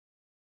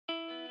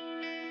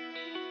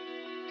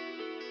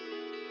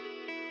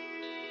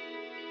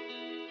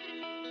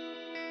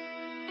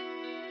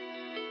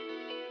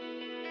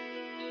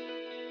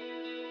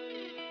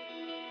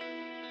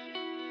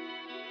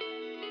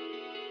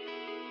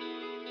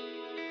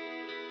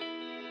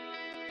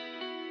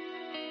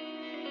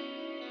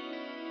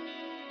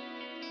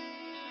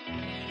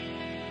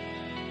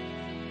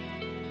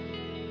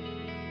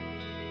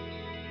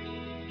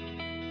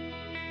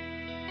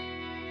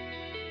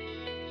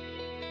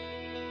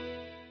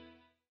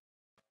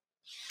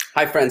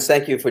Hi, friends.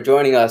 Thank you for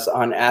joining us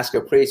on Ask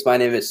a Priest. My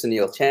name is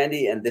Sunil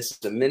Chandy, and this is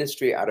a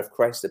ministry out of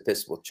Christ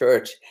Episcopal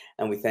Church.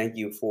 And we thank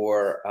you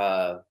for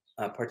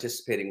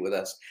participating with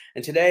us.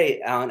 And today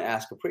on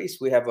Ask a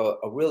Priest, we have a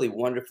really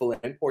wonderful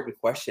and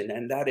important question,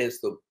 and that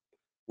is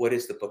what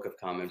is the Book of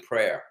Common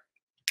Prayer?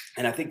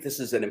 And I think this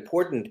is an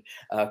important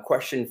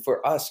question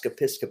for us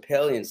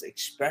Episcopalians,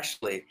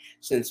 especially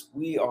since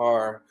we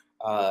are,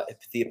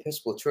 the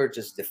Episcopal Church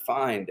is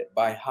defined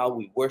by how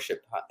we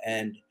worship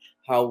and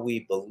how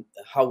we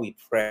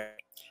pray.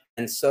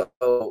 And so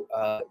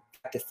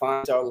that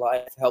defines our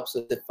life, helps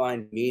us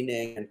define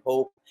meaning and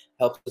hope,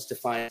 helps us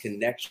define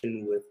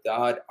connection with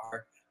God,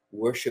 our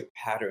worship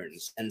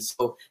patterns. And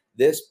so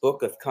this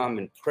Book of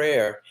Common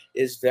Prayer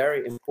is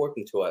very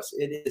important to us.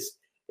 It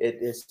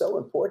is so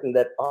important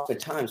that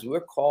oftentimes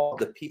we're called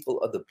the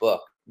people of the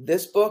book.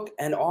 This book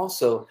and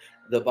also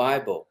the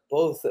Bible,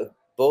 both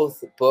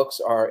books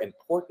are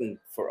important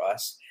for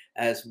us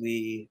as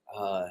we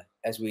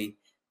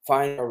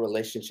find our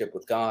relationship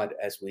with God,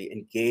 as we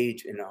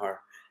engage in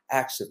our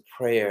acts of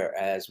prayer,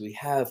 as we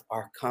have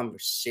our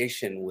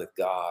conversation with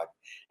God,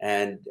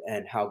 and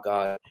how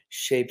God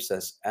shapes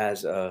us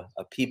as a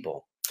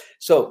people.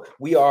 So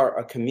we are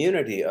a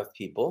community of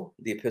people,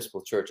 the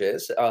Episcopal Church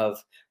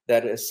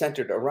that is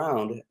centered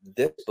around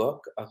this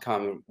book, A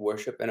Common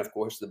Worship, and of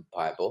course the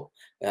Bible,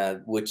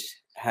 which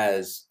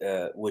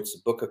the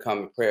Book of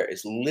Common Prayer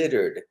is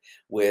littered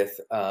with,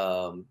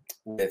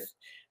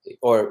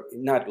 or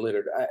not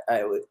littered,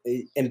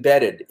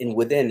 embedded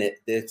within it.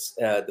 It's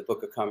the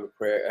Book of Common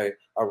Prayer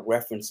are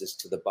references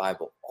to the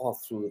Bible all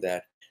through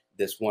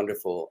this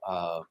wonderful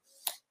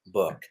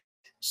book.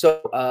 So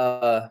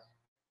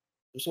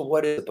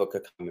what is the Book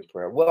of Common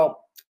Prayer?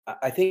 Well,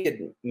 I think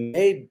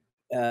the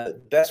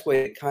best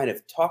way to kind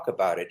of talk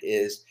about it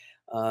is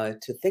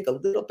to think a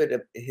little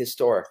bit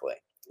historically.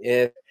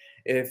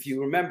 If you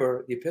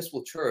remember, the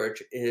Episcopal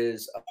Church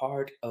is a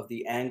part of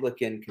the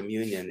Anglican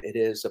Communion. It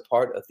is a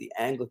part of the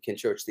Anglican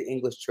Church, the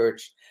English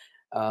Church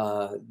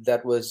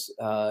that was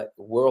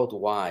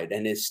worldwide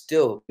and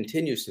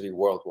continues to be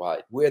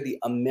worldwide. We're the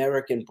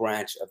American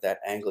branch of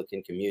that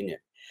Anglican Communion.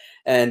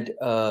 And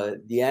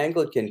the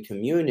Anglican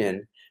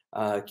Communion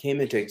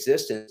came into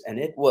existence, and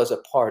it was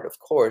a part, of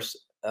course,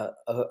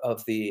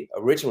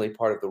 originally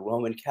part of the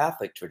Roman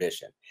Catholic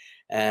tradition.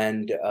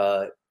 And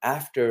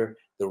after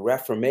the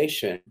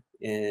Reformation,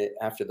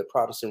 after the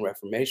Protestant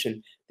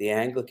Reformation, the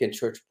Anglican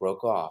Church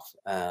broke off,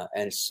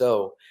 and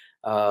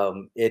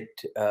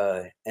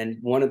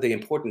one of the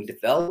important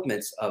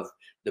developments of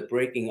the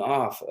breaking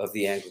off of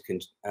the Anglican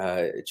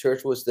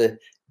Church is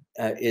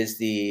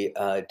the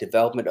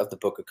development of the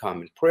Book of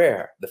Common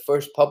Prayer. The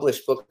first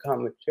published Book of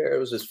Common Prayer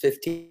was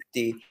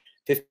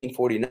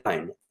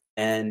 1549,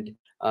 and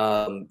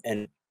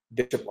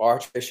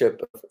Archbishop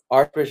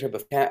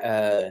of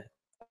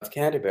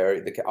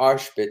Canterbury, the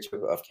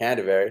Archbishop of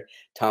Canterbury,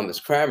 Thomas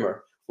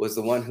Cranmer, was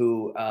the one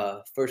who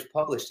first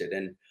published it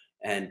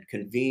and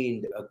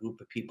convened a group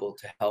of people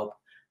to help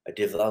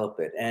develop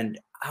it. And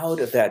out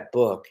of that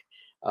book,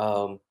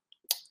 the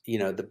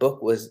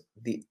book was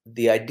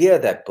the idea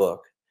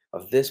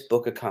of this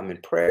Book of Common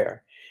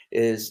Prayer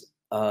is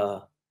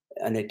an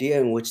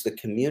idea in which the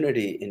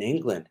community in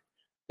England,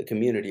 the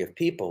community of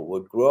people,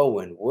 would grow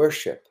and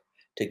worship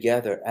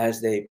together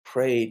as they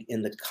prayed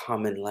in the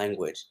common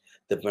language,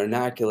 the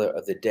vernacular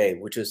of the day,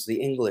 which was the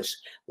English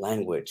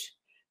language.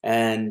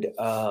 And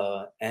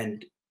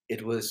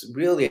it was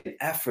really an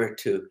effort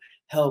to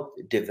help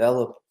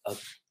develop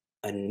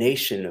a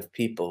nation of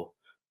people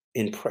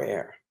in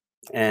prayer.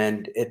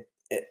 And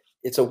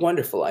it's a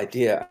wonderful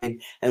idea.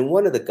 And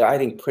one of the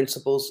guiding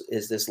principles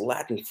is this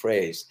Latin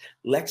phrase,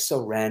 lex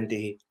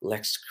orandi,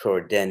 lex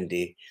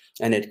credendi,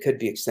 and it could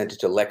be extended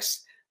to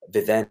lex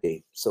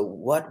vivendi. So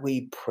what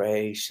we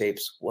pray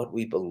shapes what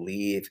we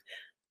believe,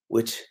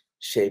 which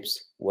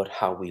shapes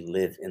how we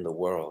live in the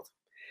world.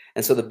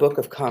 And so the Book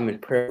of Common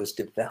Prayer was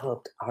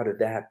developed out of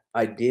that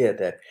idea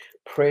that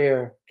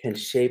prayer can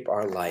shape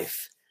our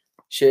life.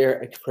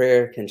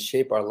 Prayer can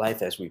shape our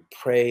life as we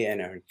pray and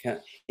are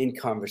in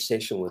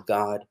conversation with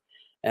God,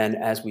 and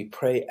as we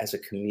pray as a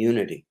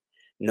community,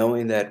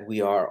 knowing that we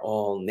are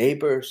all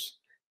neighbors,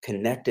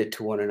 connected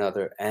to one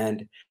another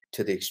and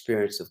to the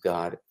experience of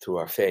God through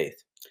our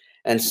faith.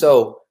 And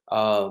so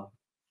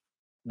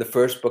the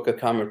first Book of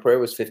Common Prayer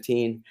was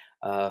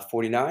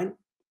 1549.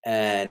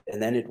 And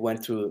then it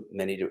went through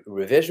many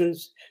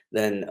revisions.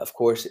 Then, of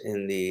course,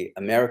 in the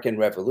American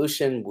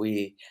Revolution,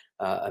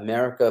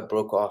 America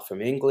broke off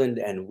from England,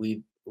 and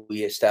we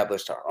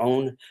established our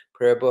own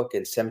prayer book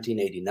in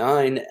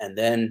 1789. And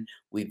then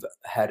we've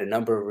had a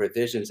number of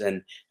revisions.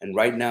 And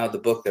right now, the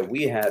book that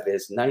we have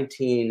is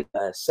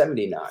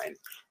 1979,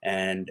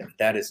 and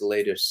that is the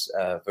latest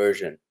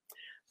version.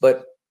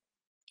 But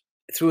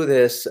through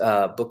this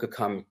Book of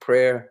Common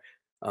Prayer,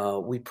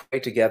 we pray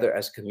together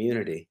as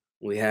community.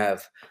 We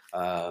have,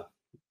 and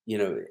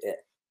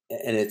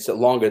it's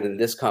longer than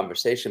this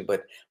conversation,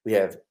 but we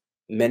have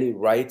many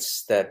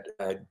rites that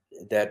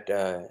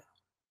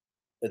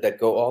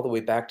go all the way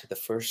back to the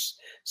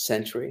first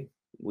century.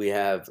 We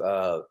have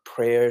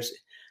prayers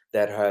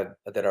that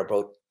are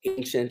both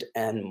ancient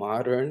and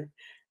modern,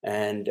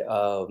 and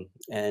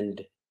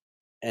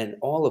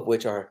all of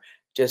which are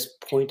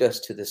just point us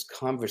to this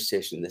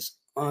conversation, this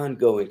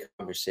ongoing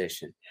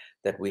conversation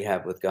that we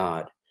have with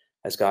God,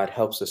 as God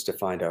helps us to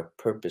find our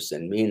purpose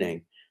and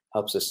meaning,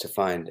 helps us to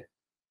find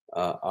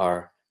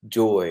our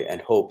joy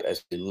and hope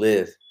as we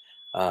live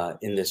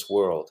in this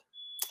world.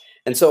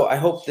 And so I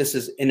hope this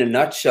is, in a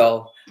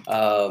nutshell,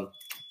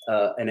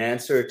 an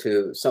answer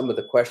to some of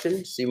the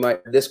questions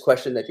this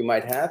question that you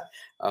might have.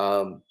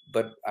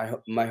 But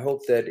my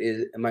hope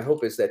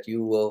is that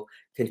you will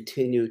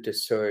continue to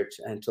search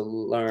and to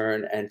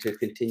learn and to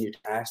continue to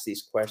ask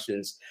these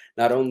questions,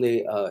 not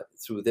only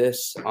through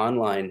this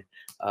online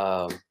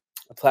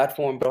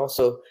platform, but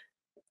also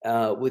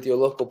with your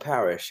local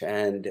parish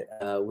and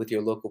with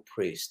your local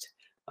priest,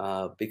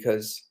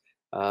 because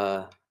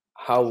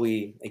how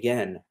we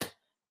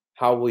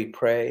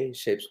pray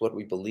shapes what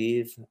we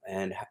believe,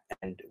 and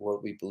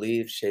what we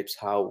believe shapes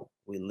how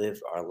we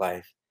live our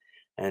life.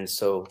 And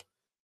so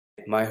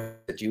my hope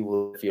is that you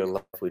will live your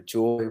life with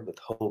joy, with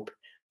hope,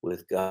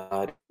 with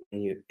God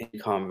in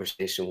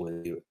conversation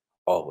with you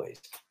always.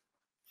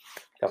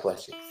 God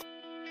bless you.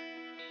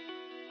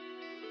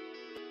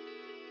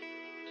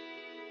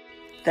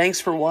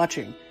 Thanks for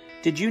watching.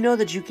 Did you know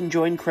that you can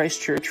join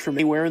Christ Church from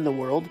anywhere in the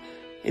world?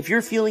 If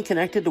you're feeling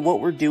connected to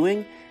what we're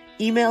doing,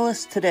 email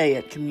us today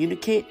at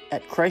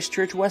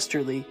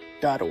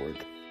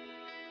communicate@christchurchwesterly.org.